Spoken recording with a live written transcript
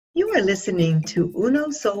You are listening to Uno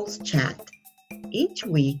Souls Chat. Each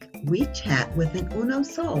week, we chat with an Uno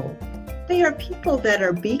Soul. They are people that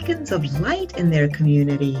are beacons of light in their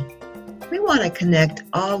community. We want to connect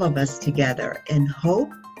all of us together in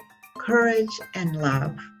hope, courage, and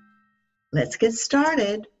love. Let's get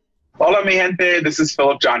started. Hola, mi gente. This is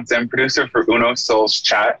Philip Johnson, producer for Uno Souls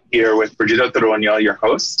Chat, here with Brigida Toruño, your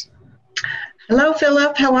host. Hello,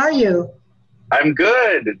 Philip. How are you? I'm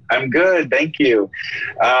good. Thank you.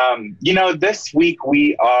 This week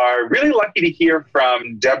we are really lucky to hear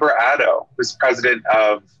from Deborah Addo, who's president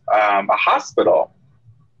of a hospital.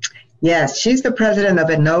 Yes, she's the president of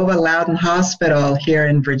Inova Loudoun Hospital here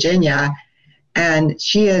in Virginia, and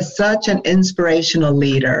she is such an inspirational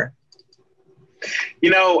leader.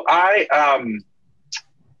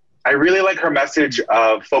 I really like her message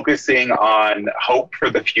of focusing on hope for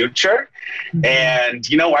the future. Mm-hmm. And,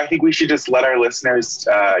 I think we should just let our listeners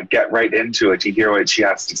get right into it to hear what she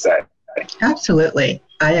has to say. Absolutely.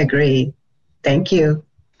 I agree. Thank you.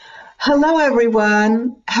 Hello,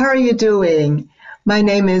 everyone. How are you doing? My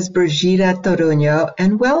name is Brigida Toruño,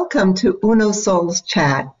 and welcome to Uno Souls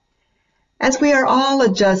Chat. As we are all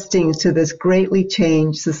adjusting to this greatly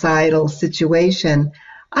changed societal situation,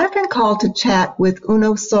 I've been called to chat with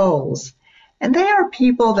Uno Souls, and they are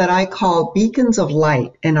people that I call beacons of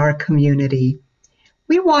light in our community.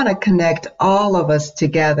 We want to connect all of us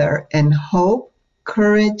together in hope,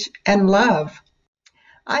 courage, and love.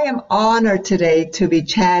 I am honored today to be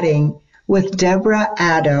chatting with Deborah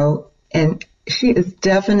Addo, and she is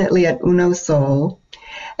definitely an Uno Soul,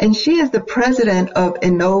 and she is the president of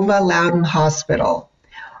Inova Loudoun Hospital.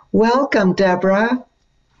 Welcome, Deborah.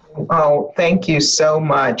 Oh, thank you so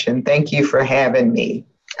much, and thank you for having me.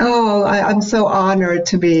 Oh, I'm so honored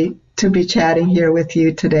to be chatting here with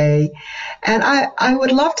you today. And I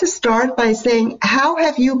would love to start by saying, how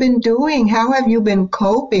have you been doing? How have you been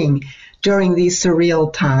coping during these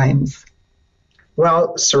surreal times?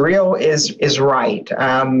 Well, surreal is right.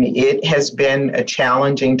 It has been a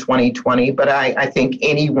challenging 2020, but I think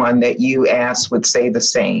anyone that you ask would say the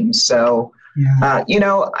same. So, yeah.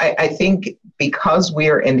 I think because we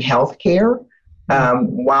are in healthcare,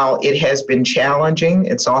 while it has been challenging,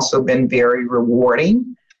 it's also been very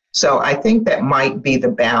rewarding. So I think that might be the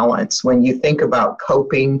balance. When you think about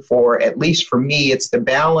coping at least for me, it's the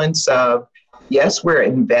balance of, yes, we're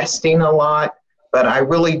investing a lot, but I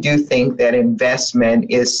really do think that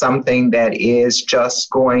investment is something that is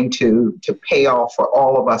just going to pay off for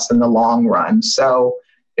all of us in the long run. So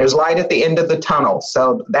there's light at the end of the tunnel.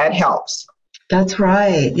 So that helps. That's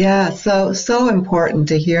right. Yeah. So important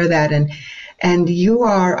to hear that. And you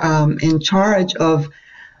are in charge of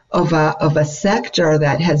a sector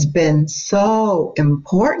that has been so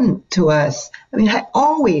important to us. I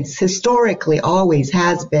mean, historically always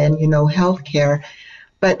has been, healthcare.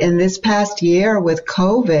 But in this past year with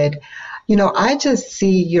COVID, I just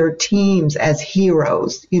see your teams as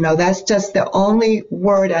heroes. That's just the only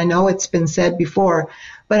word. I know it's been said before,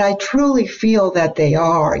 but I truly feel that they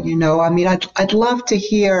are, I mean, I'd love to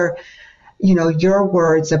hear, your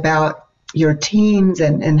words about your teams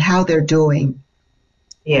and how they're doing.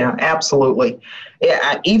 Yeah, absolutely.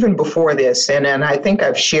 Yeah, even before this, and I think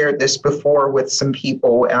I've shared this before with some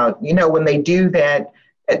people, when they do that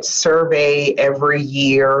survey every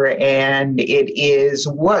year, and it is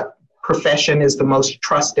what profession is the most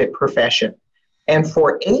trusted profession. And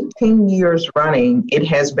for 18 years running, it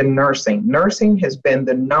has been nursing. Nursing has been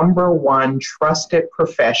the number one trusted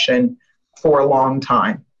profession for a long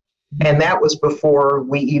time. And that was before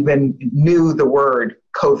we even knew the word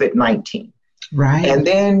COVID-19. Right. And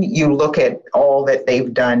then you look at all that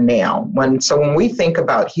they've done now. When we think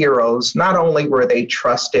about heroes, not only were they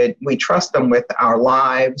trusted, we trust them with our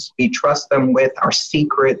lives, we trust them with our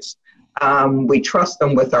secrets, we trust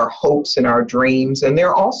them with our hopes and our dreams. And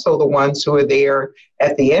they're also the ones who are there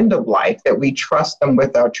at the end of life, that we trust them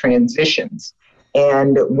with our transitions.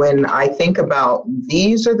 And when I think about,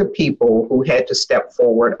 these are the people who had to step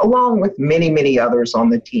forward, along with many, many others on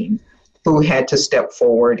the team, who had to step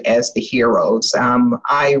forward as the heroes.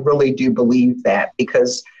 I really do believe that,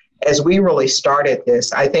 because as we really started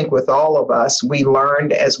this, I think with all of us, we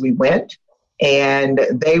learned as we went, and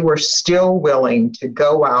they were still willing to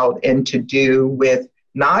go out and to do with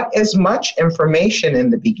not as much information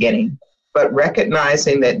in the beginning, but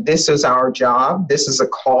recognizing that this is our job, this is a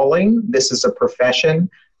calling, this is a profession.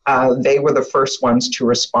 They were the first ones to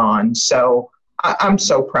respond. So I'm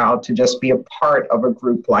so proud to just be a part of a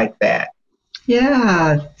group like that.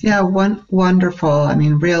 Yeah, wonderful. I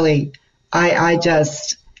mean, really, I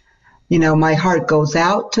just, my heart goes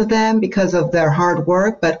out to them because of their hard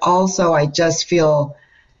work, but also I just feel,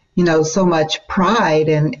 so much pride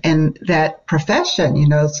in that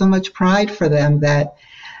profession, so much pride for them that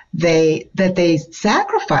they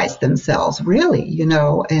sacrifice themselves really,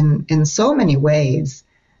 in so many ways.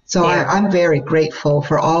 So Yeah. I'm very grateful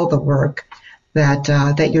for all the work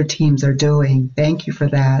that your teams are doing. Thank you for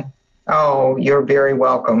that. Oh, you're very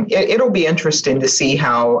welcome. It'll be interesting to see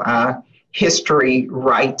how history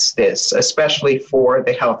writes this, especially for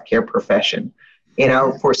the healthcare profession.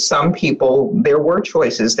 For some people, there were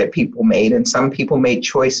choices that people made, and some people made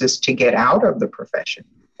choices to get out of the profession,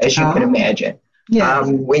 as you can imagine. Yes.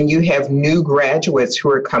 When you have new graduates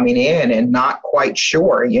who are coming in and not quite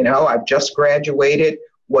sure, I've just graduated.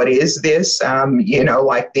 What is this?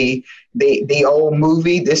 Like the old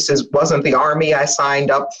movie. Wasn't the army I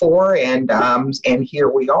signed up for, and here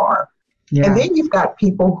we are. Yeah. And then you've got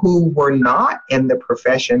people who were not in the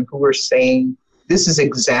profession who are saying, this is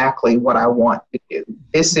exactly what I want to do.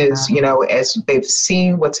 This is, as they've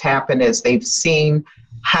seen what's happened, as they've seen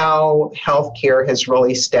how healthcare has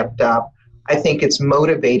really stepped up, I think it's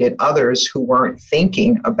motivated others who weren't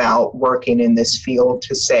thinking about working in this field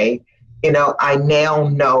to say, I now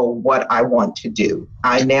know what I want to do.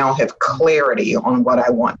 I now have clarity on what I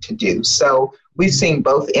want to do. So we've seen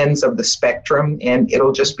both ends of the spectrum, and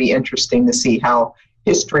it'll just be interesting to see how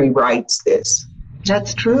history writes this.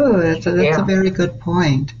 That's true. That's a very good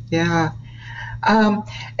point. Yeah. And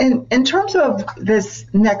in terms of this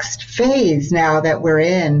next phase now that we're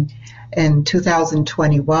in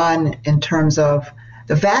 2021, in terms of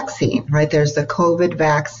the vaccine, right? There's the COVID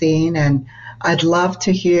vaccine, and I'd love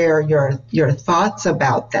to hear your thoughts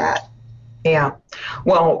about that. Yeah.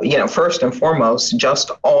 Well, first and foremost,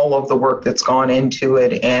 just all of the work that's gone into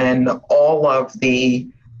it and all of the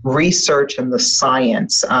research and the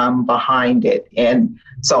science behind it. And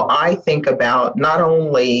so I think about not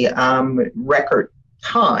only record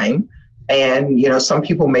time, and, some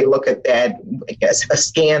people may look at that, I guess,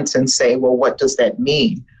 askance and say, well, what does that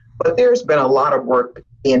mean? But there's been a lot of work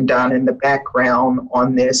being done in the background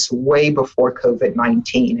on this way before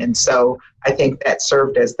COVID-19. And so I think that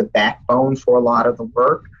served as the backbone for a lot of the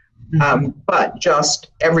work. But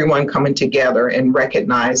just everyone coming together and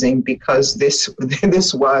recognizing, because this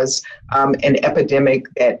was an epidemic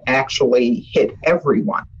that actually hit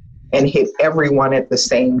everyone and hit everyone at the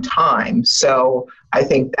same time. So I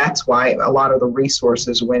think that's why a lot of the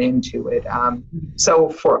resources went into it. So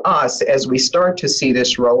for us, as we start to see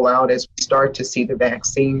this rollout, as we start to see the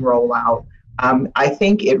vaccine rollout, I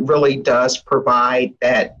think it really does provide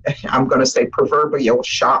that, I'm going to say, proverbial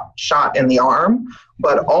shot in the arm,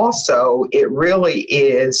 but also it really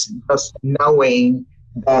is just knowing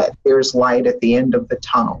that there's light at the end of the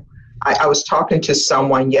tunnel. I was talking to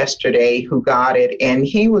someone yesterday who got it, and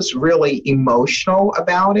he was really emotional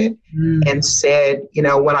about it and said,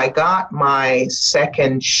 when I got my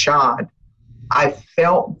second shot, I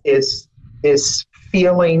felt this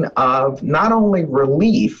feeling of not only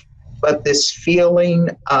relief, but this feeling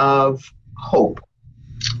of hope.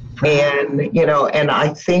 And, and I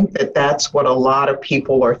think that that's what a lot of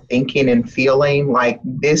people are thinking and feeling, like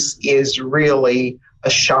this is really a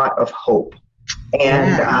shot of hope.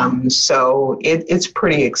 And so it's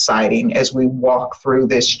pretty exciting as we walk through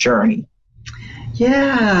this journey.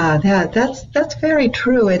 Yeah, that's very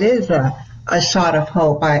true. It is a shot of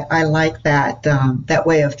hope. I like that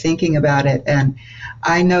way of thinking about it. And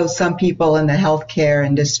I know some people in the healthcare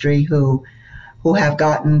industry who have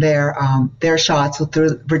gotten their shots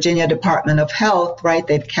through Virginia Department of Health, right?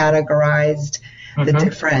 They've categorized the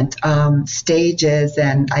different stages,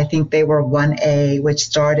 and I think they were 1A, which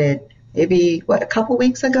started maybe a couple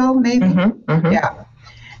weeks ago, maybe. Yeah.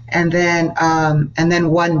 And then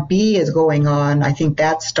 1B is going on. I think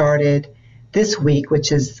that started this week,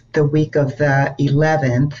 which is the week of the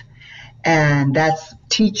 11th. And that's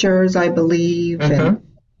teachers, I believe. And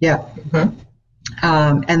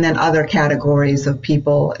and then other categories of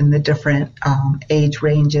people in the different age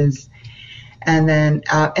ranges. And then,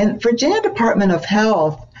 and Virginia Department of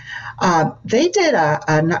Health, they did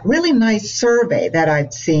a really nice survey that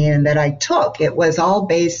I'd seen and that I took. It was all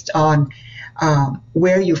based on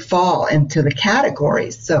where you fall into the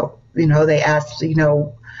categories. So, they asked,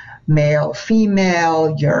 male,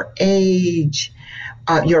 female, your age,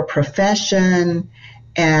 your profession,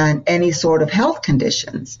 and any sort of health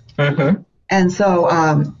conditions. And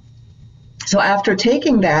so, so after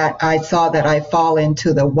taking that, I saw that I fall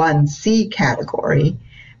into the 1C category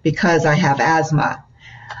because I have asthma.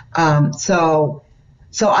 So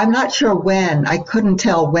I'm not sure when. I couldn't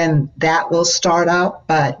tell when that will start out,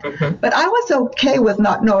 but I was okay with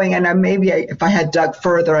not knowing, and if I had dug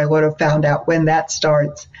further, I would have found out when that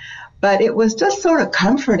starts. But it was just sort of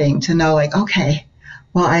comforting to know, like, okay,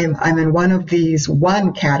 well, I'm in one of these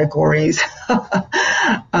one categories.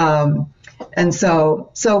 And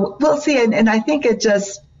so we'll see. And I think it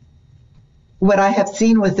just, what I have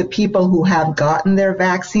seen with the people who have gotten their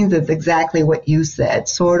vaccines is exactly what you said,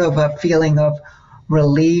 sort of a feeling of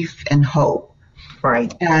relief and hope.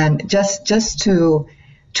 Right. And just to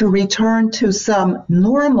return to some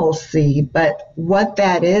normalcy, but what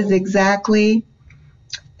that is exactly,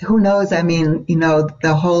 who knows? I mean,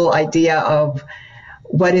 the whole idea of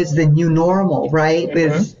what is the new normal, right?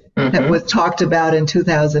 That was talked about in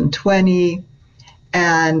 2020.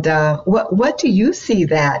 And what do you see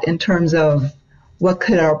that in terms of what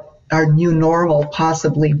could our new normal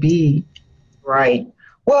possibly be? Right.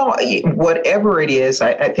 Well, whatever it is,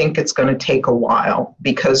 I think it's going to take a while,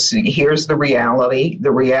 because here's the reality.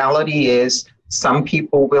 The reality is some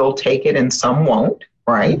people will take it and some won't,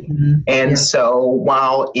 right? And so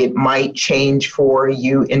while it might change for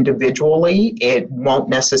you individually, it won't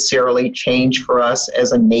necessarily change for us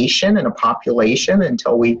as a nation and a population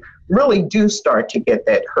until we really do start to get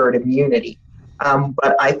that herd immunity.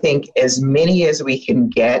 But I think as many as we can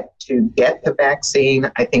get to get the vaccine,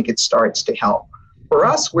 I think it starts to help. For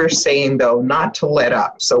us, we're saying, though, not to let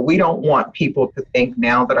up. So we don't want people to think,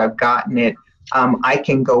 now that I've gotten it, I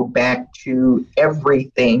can go back to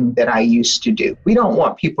everything that I used to do. We don't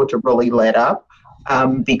want people to really let up,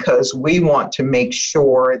 because we want to make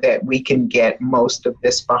sure that we can get most of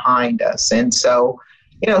this behind us. And so,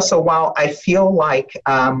 so while I feel like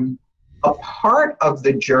a part of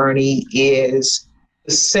the journey is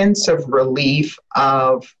the sense of relief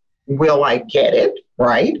of, will I get it?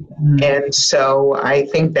 Right. And so I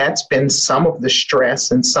think that's been some of the stress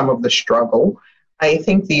and some of the struggle. I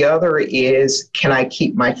think the other is, can I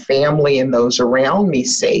keep my family and those around me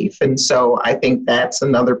safe? And so I think that's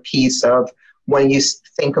another piece of, when you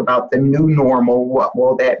think about the new normal, what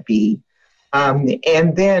will that be?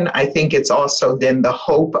 And then I think it's also then the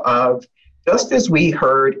hope of, just as we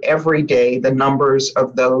heard every day, the numbers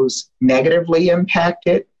of those negatively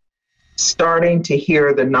impacted, starting to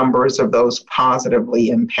hear the numbers of those positively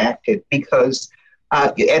impacted, because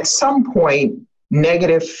at some point,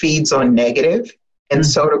 negative feeds on negative. And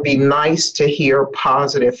so it'd be nice to hear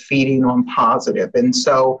positive feeding on positive. And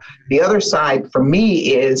so the other side for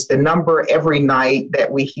me is the number every night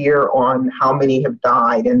that we hear on how many have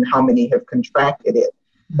died and how many have contracted it.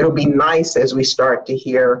 It'll be nice as we start to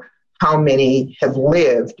hear how many have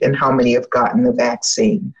lived and how many have gotten the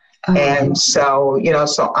vaccine. And so,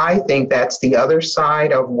 so I think that's the other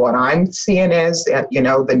side of what I'm seeing as,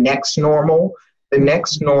 the next normal. The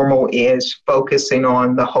next normal is focusing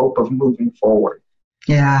on the hope of moving forward.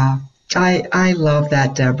 Yeah, I love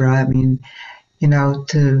that, Deborah. I mean,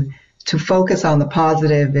 to focus on the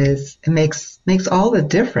positive it makes all the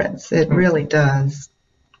difference. It really does.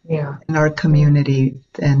 Yeah. In our community.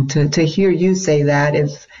 And to hear you say that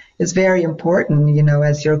is very important,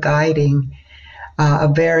 as you're guiding a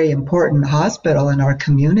very important hospital in our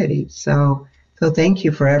community. So thank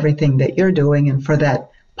you for everything that you're doing and for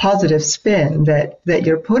that positive spin that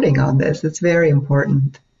you're putting on this. It's very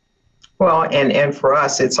important. Well, and for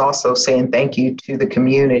us, it's also saying thank you to the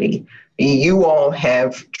community. You all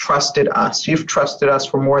have trusted us. You've trusted us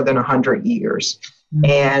for more than 100 years.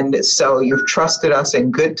 And so you've trusted us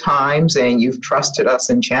in good times and you've trusted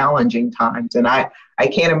us in challenging times. And I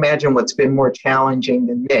can't imagine what's been more challenging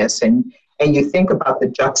than this. And you think about the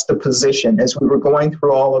juxtaposition as we were going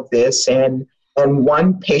through all of this, and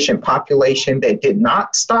one patient population that did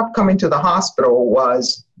not stop coming to the hospital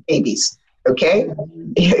was babies. Okay.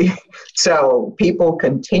 So people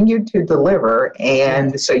continued to deliver.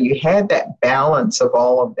 And so you had that balance of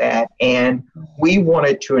all of that. And we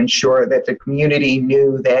wanted to ensure that the community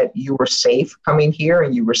knew that you were safe coming here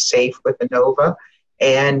and you were safe with Inova.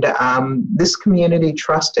 And this community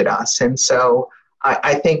trusted us. And so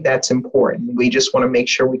I think that's important. We just want to make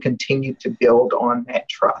sure we continue to build on that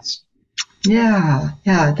trust. Yeah,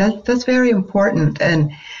 that's very important.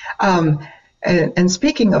 And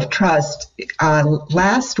speaking of trust, early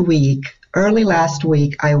last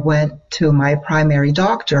week, I went to my primary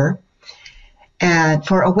doctor and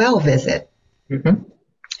for a well visit. Mm-hmm.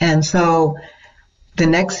 And so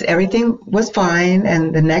everything was fine.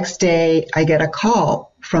 And the next day I get a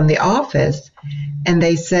call from the office and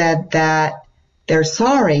they said that they're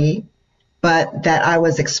sorry, but that I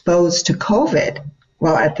was exposed to COVID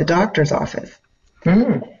while at the doctor's office.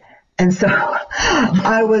 Mm. And so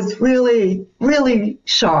I was really, really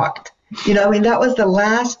shocked. That was the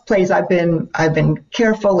last place I've been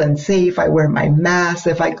careful and safe. I wear my mask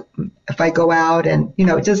if I go out and,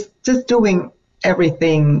 just doing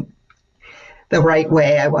everything the right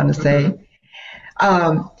way, I want to say.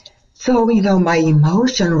 So, my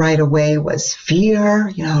emotion right away was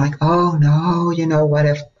fear, like, oh no, what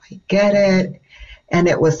if I get it? And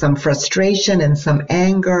it was some frustration and some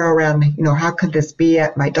anger around, how could this be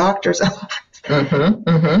at my doctor's office? Mm-hmm,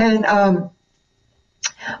 mm-hmm. And,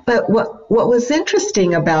 but what was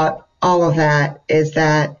interesting about all of that is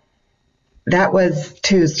that was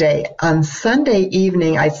Tuesday. On Sunday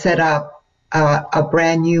evening, I set up a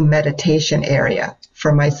brand new meditation area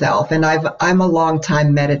for myself. And I'm a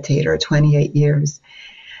long-time meditator, 28 years.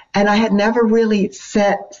 And I had never really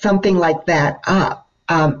set something like that up.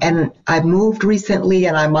 And I moved recently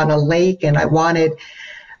and I'm on a lake and I wanted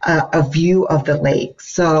a view of the lake.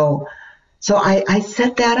 So I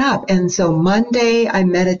set that up. And so Monday I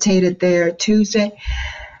meditated there, Tuesday,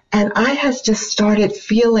 and I has just started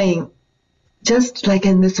feeling just like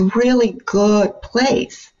in this really good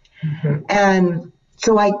place. Mm-hmm. And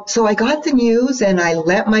so I got the news and I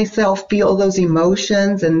let myself feel those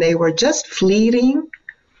emotions and they were just fleeting.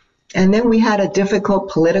 And then we had a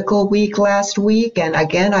difficult political week last week. And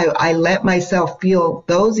again, I let myself feel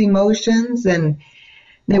those emotions and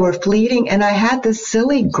they were fleeting. And I had this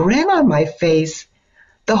silly grin on my face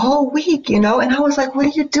the whole week, and I was like, what are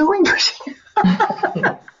you doing?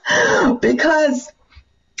 Because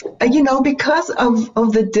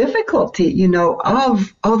of the difficulty,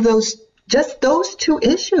 of those two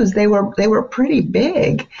issues, they were pretty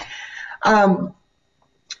big.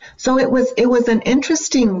 So it was an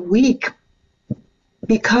interesting week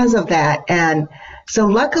because of that. And so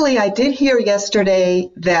luckily I did hear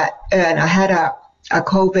yesterday that and I had a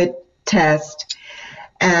COVID test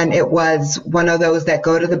and it was one of those that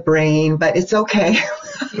go to the brain, but it's okay.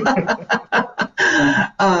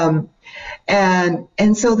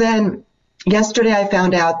 And so then yesterday I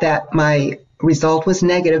found out that my result was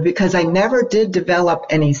negative because I never did develop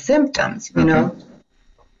any symptoms,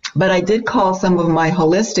 but I did call some of my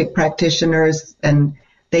holistic practitioners and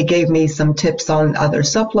they gave me some tips on other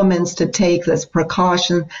supplements to take as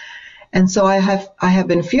precaution. And so I have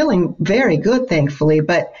been feeling very good, thankfully,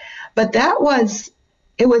 but it was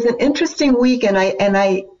an interesting week. And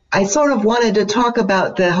I sort of wanted to talk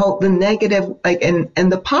about the negative, like,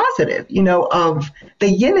 and the positive, of the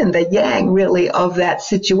yin and the yang, really, of that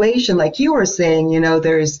situation. Like you were saying,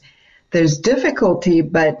 there's difficulty,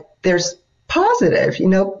 but there's positive,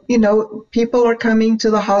 people are coming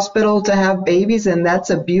to the hospital to have babies, and that's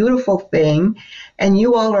a beautiful thing. And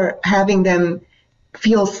you all are having them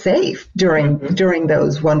feel safe during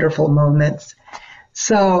those wonderful moments.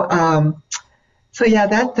 So yeah,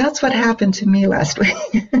 that's what happened to me last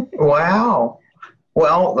week. Wow.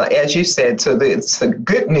 Well, as you said, so the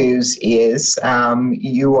good news is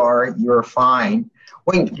you're fine.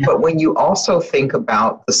 But when you also think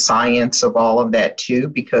about the science of all of that too,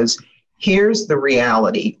 because here's the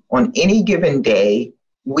reality. On any given day,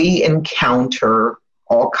 we encounter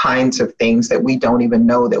all kinds of things that we don't even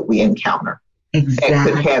know that we encounter. Exactly. That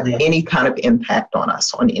could have any kind of impact on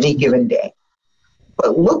us on any given day.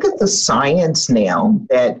 But look at the science now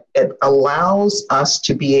that it allows us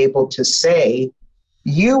to be able to say,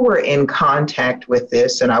 you were in contact with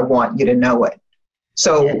this and I want you to know it.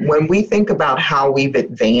 So when we think about how we've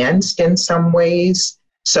advanced in some ways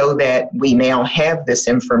so that we now have this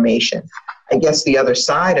information, I guess the other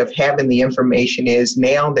side of having the information is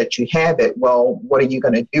now that you have it, well, what are you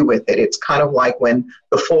going to do with it? It's kind of like when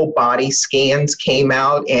the full body scans came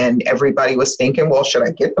out and everybody was thinking, well, should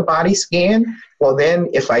I get the body scan? Well, then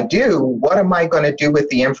if I do, what am I going to do with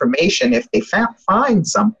the information if they find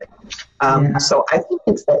something? So I think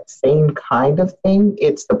it's that same kind of thing.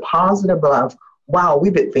 It's the positive of, wow,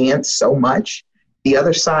 we've advanced so much. The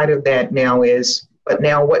other side of that now is, but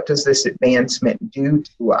now what does this advancement do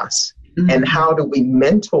to us? Mm-hmm. And how do we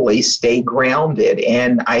mentally stay grounded?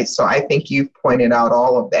 And I think you've pointed out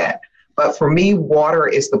all of that. But for me, water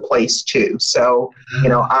is the place too. So,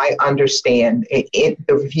 I understand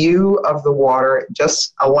the view of the water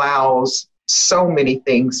just allows so many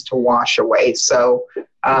things to wash away. So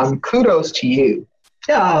kudos to you.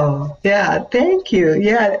 Oh, yeah. Thank you.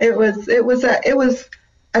 Yeah, it was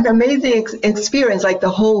an amazing experience. Like the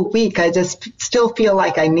whole week, I just still feel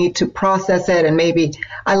like I need to process it. And maybe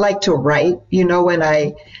I like to write,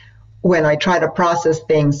 when I try to process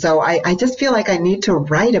things. So I just feel like I need to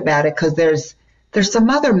write about it because there's some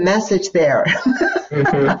other message there.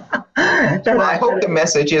 Mm-hmm. Well, I hope the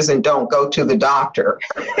message isn't don't go to the doctor.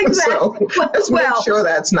 Exactly. So let's make sure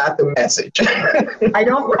that's not the message. I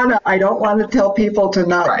don't want to tell people to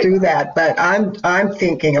not do that, but I'm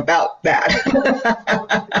thinking about that.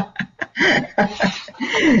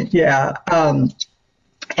 Yeah.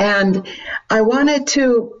 And I wanted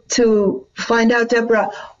to find out, Deborah,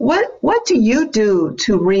 what do you do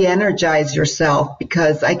to re-energize yourself?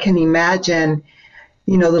 Because I can imagine,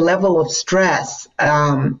 the level of stress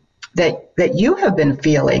that you have been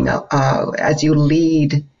feeling as you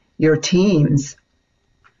lead your teams.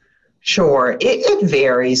 Sure, it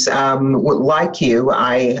varies. Like you,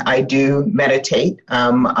 I do meditate.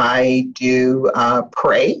 I do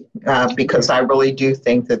pray because I really do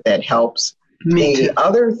think that helps. The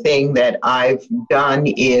other thing that I've done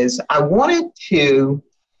is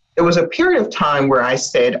there was a period of time where I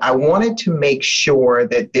said I wanted to make sure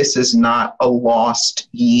that this is not a lost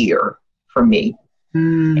year for me.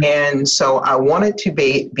 And so I wanted to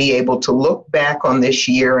be able to look back on this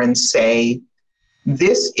year and say,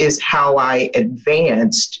 this is how I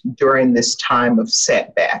advanced during this time of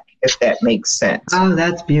setback, if that makes sense. Oh,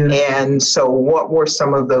 that's beautiful. And so what were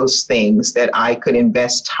some of those things that I could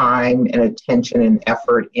invest time and attention and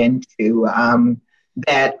effort into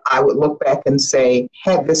that I would look back and say,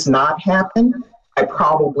 had this not happened, I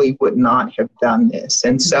probably would not have done this.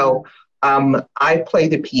 And so I play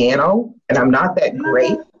the piano, and I'm not that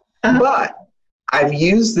great, but I've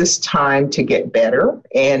used this time to get better.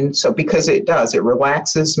 And so because it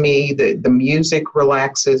relaxes me, the music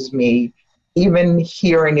relaxes me, even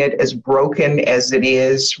hearing it as broken as it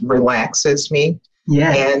is relaxes me.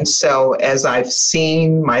 Yeah. And so as I've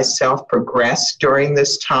seen myself progress during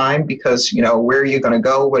this time, because, where are you going to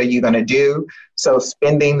go? What are you going to do? So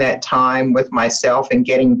spending that time with myself and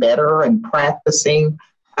getting better and practicing,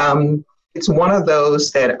 it's one of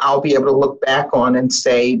those that I'll be able to look back on and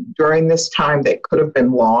say, during this time that could have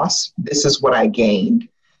been lost, this is what I gained.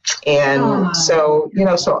 And so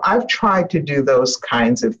I've tried to do those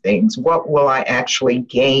kinds of things. What will I actually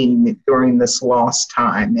gain during this lost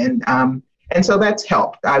time? And so that's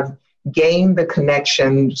helped. I've gained the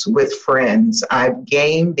connections with friends. I've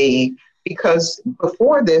gained because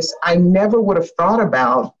before this, I never would have thought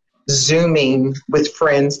about Zooming with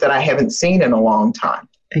friends that I haven't seen in a long time.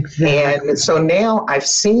 Exactly. And so now I've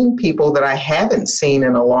seen people that I haven't seen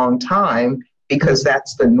in a long time because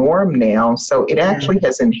that's the norm now. So it actually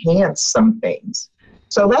has enhanced some things.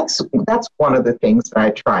 So that's one of the things that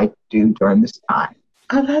I try to do during this time.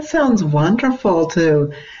 Oh, that sounds wonderful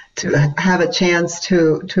to have a chance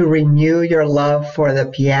to renew your love for the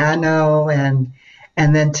piano and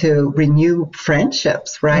then to renew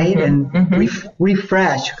friendships, right? And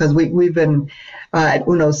refresh, because we've been at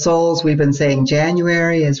Uno Souls, we've been saying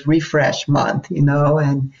January is refresh month,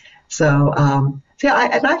 and so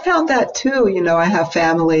I found that too. I have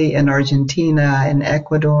family in Argentina and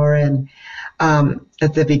Ecuador, and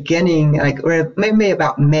at the beginning, or maybe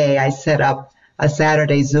about May, I set up a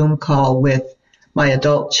Saturday Zoom call with my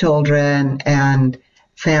adult children and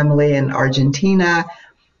family in Argentina.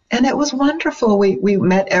 And it was wonderful. We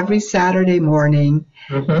met every Saturday morning.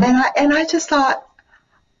 And I just thought,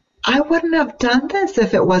 I wouldn't have done this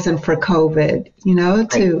if it wasn't for COVID,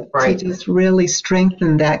 to just really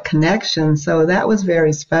strengthen that connection. So that was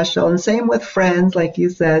very special. And same with friends, like you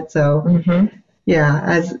said. So,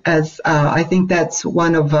 as I think that's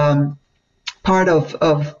one of part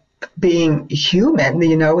of being human,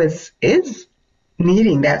 is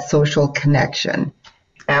needing that social connection.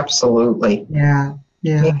 Absolutely. Yeah,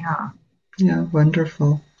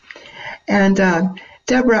 wonderful. And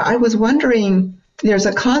Deborah, I was wondering, there's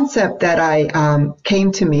a concept that I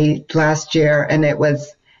came to me last year, and it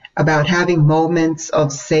was about having moments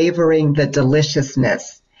of savoring the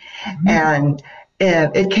deliciousness. And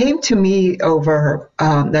it came to me over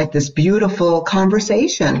this beautiful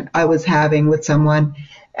conversation I was having with someone.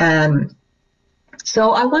 And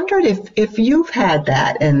so I wondered if you've had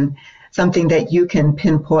that and something that you can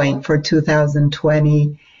pinpoint for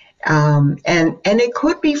 2020. And it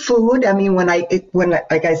could be food. I mean, when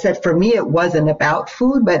like I said, for me, it wasn't about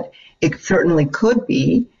food, but it certainly could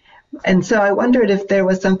be. And so I wondered if there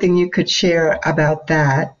was something you could share about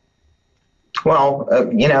that. Well,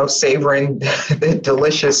 savoring the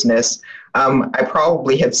deliciousness. I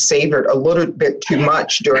probably have savored a little bit too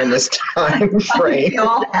much during this time frame. We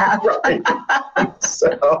all have. Right.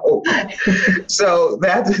 So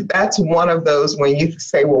that's one of those when you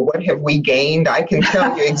say, well, what have we gained? I can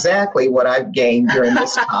tell you exactly what I've gained during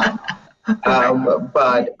this time.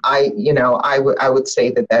 But I would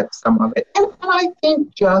say that that's some of it. And I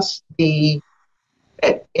think just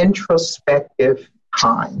that introspective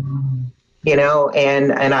time.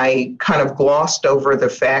 And I kind of glossed over the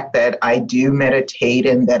fact that I do meditate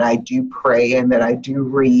and that I do pray and that I do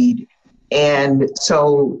read. And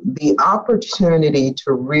so the opportunity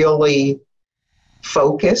to really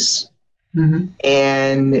focus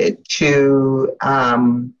and to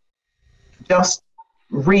just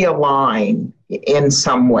realign in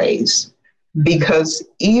some ways. Because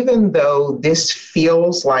even though this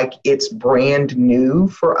feels like it's brand new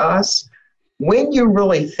for us, when you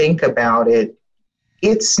really think about it,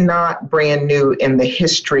 it's not brand new in the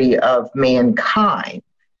history of mankind.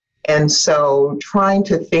 And so trying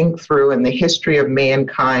to think through in the history of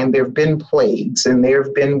mankind, there have been plagues and there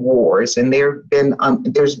have been wars and there's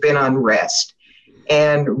been unrest.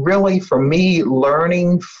 And really for me,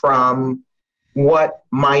 learning from what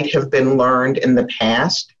might have been learned in the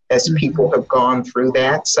past as people have gone through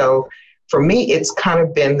that. So for me, it's kind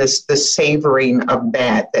of been the savoring of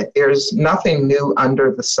that there's nothing new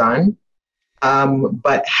under the sun.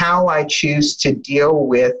 But how I choose to deal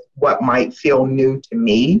with what might feel new to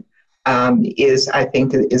me I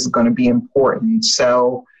think is going to be important.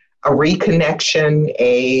 So a reconnection,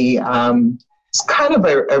 it's kind of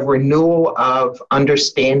a renewal of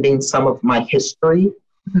understanding some of my history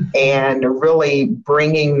and really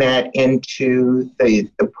bringing that into the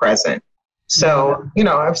present. So,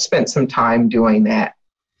 I've spent some time doing that.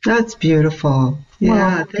 That's beautiful.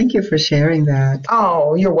 Yeah, thank you for sharing that.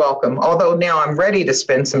 Oh, you're welcome. Although now I'm ready to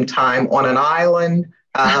spend some time on an island,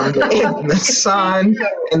 in the sun,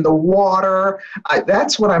 in the water.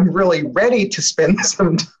 That's what I'm really ready to spend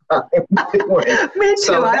some time doing. Me too.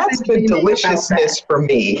 So that's the deliciousness for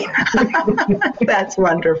me. That's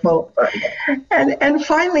wonderful. And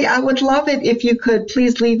finally, I would love it if you could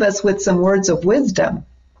please leave us with some words of wisdom.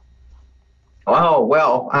 Oh,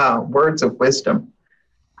 well, words of wisdom.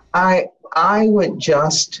 I would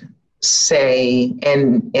just say,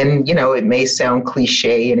 and it may sound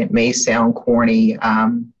cliche and it may sound corny.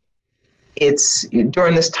 It's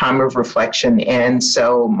during this time of reflection, and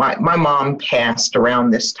so my mom passed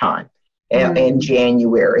around this time in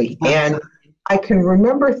January, and I can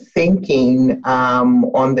remember thinking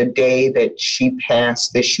on the day that she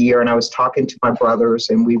passed this year, and I was talking to my brothers,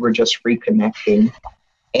 and we were just reconnecting,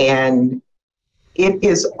 and it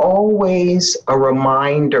is always a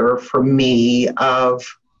reminder for me of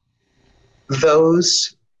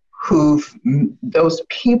those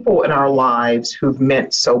people in our lives who've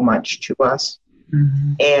meant so much to us,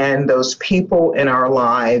 and those people in our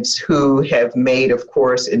lives who have made, of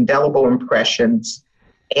course, indelible impressions.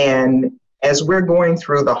 And as we're going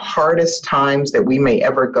through the hardest times that we may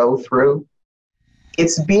ever go through,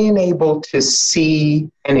 it's being able to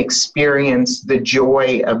see and experience the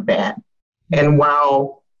joy of that. And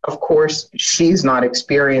while, of course, she's not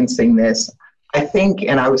experiencing this, I think,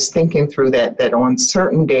 and I was thinking through that on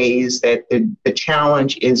certain days that the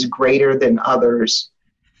challenge is greater than others,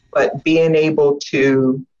 but being able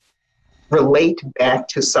to relate back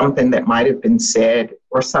to something that might have been said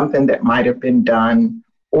or something that might have been done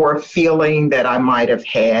or a feeling that I might have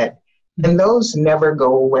had, and those never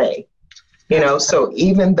go away. So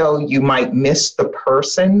even though you might miss the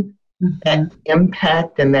person, that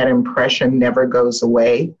impact and that impression never goes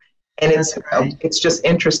away. And it's just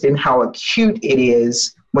interesting how acute it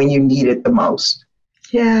is when you need it the most.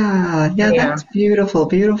 Yeah, that's beautiful,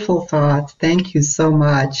 beautiful thoughts. Thank you so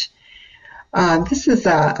much. This is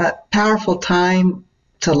a powerful time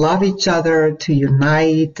to love each other, to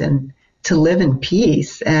unite, and to live in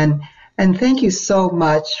peace. And thank you so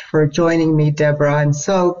much for joining me, Deborah. I'm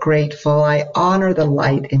so grateful. I honor the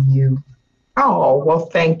light in you. Oh, well,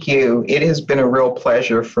 thank you. It has been a real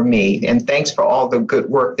pleasure for me. And thanks for all the good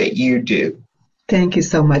work that you do. Thank you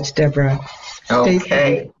so much, Deborah.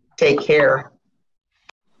 Okay. Take care.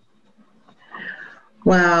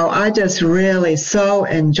 Wow, I just really so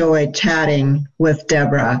enjoyed chatting with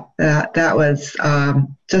Deborah. That was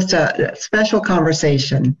just a special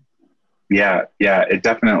conversation. Yeah, it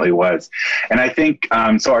definitely was. And I think,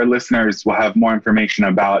 so our listeners will have more information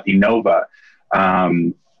about Enova.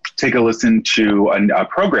 Take a listen to a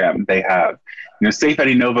program they have. Safe at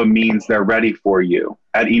Enova means they're ready for you.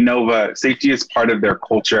 At Enova, safety is part of their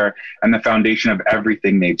culture and the foundation of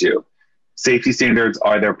everything they do. Safety standards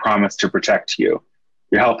are their promise to protect you.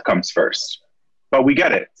 Your health comes first. But we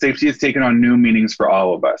get it. Safety has taken on new meanings for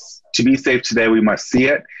all of us. To be safe today, we must see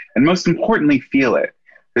it, and most importantly, feel it.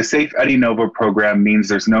 The Safe at Enova program means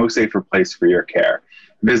there's no safer place for your care.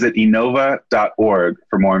 Visit enova.org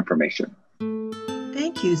for more information.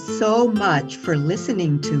 Thank you so much for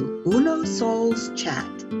listening to Uno Souls Chat.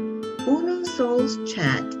 Uno Souls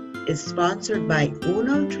Chat is sponsored by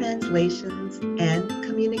Uno Translations and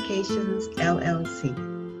Communications, LLC.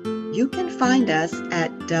 You can find us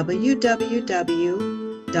at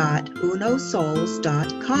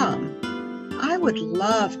www.unosouls.com. I would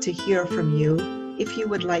love to hear from you if you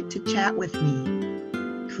would like to chat with me.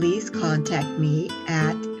 Please contact me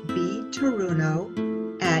at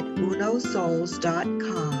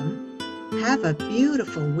btaruno@unosouls.com Have a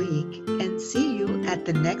beautiful week and see you at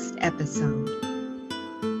the next episode.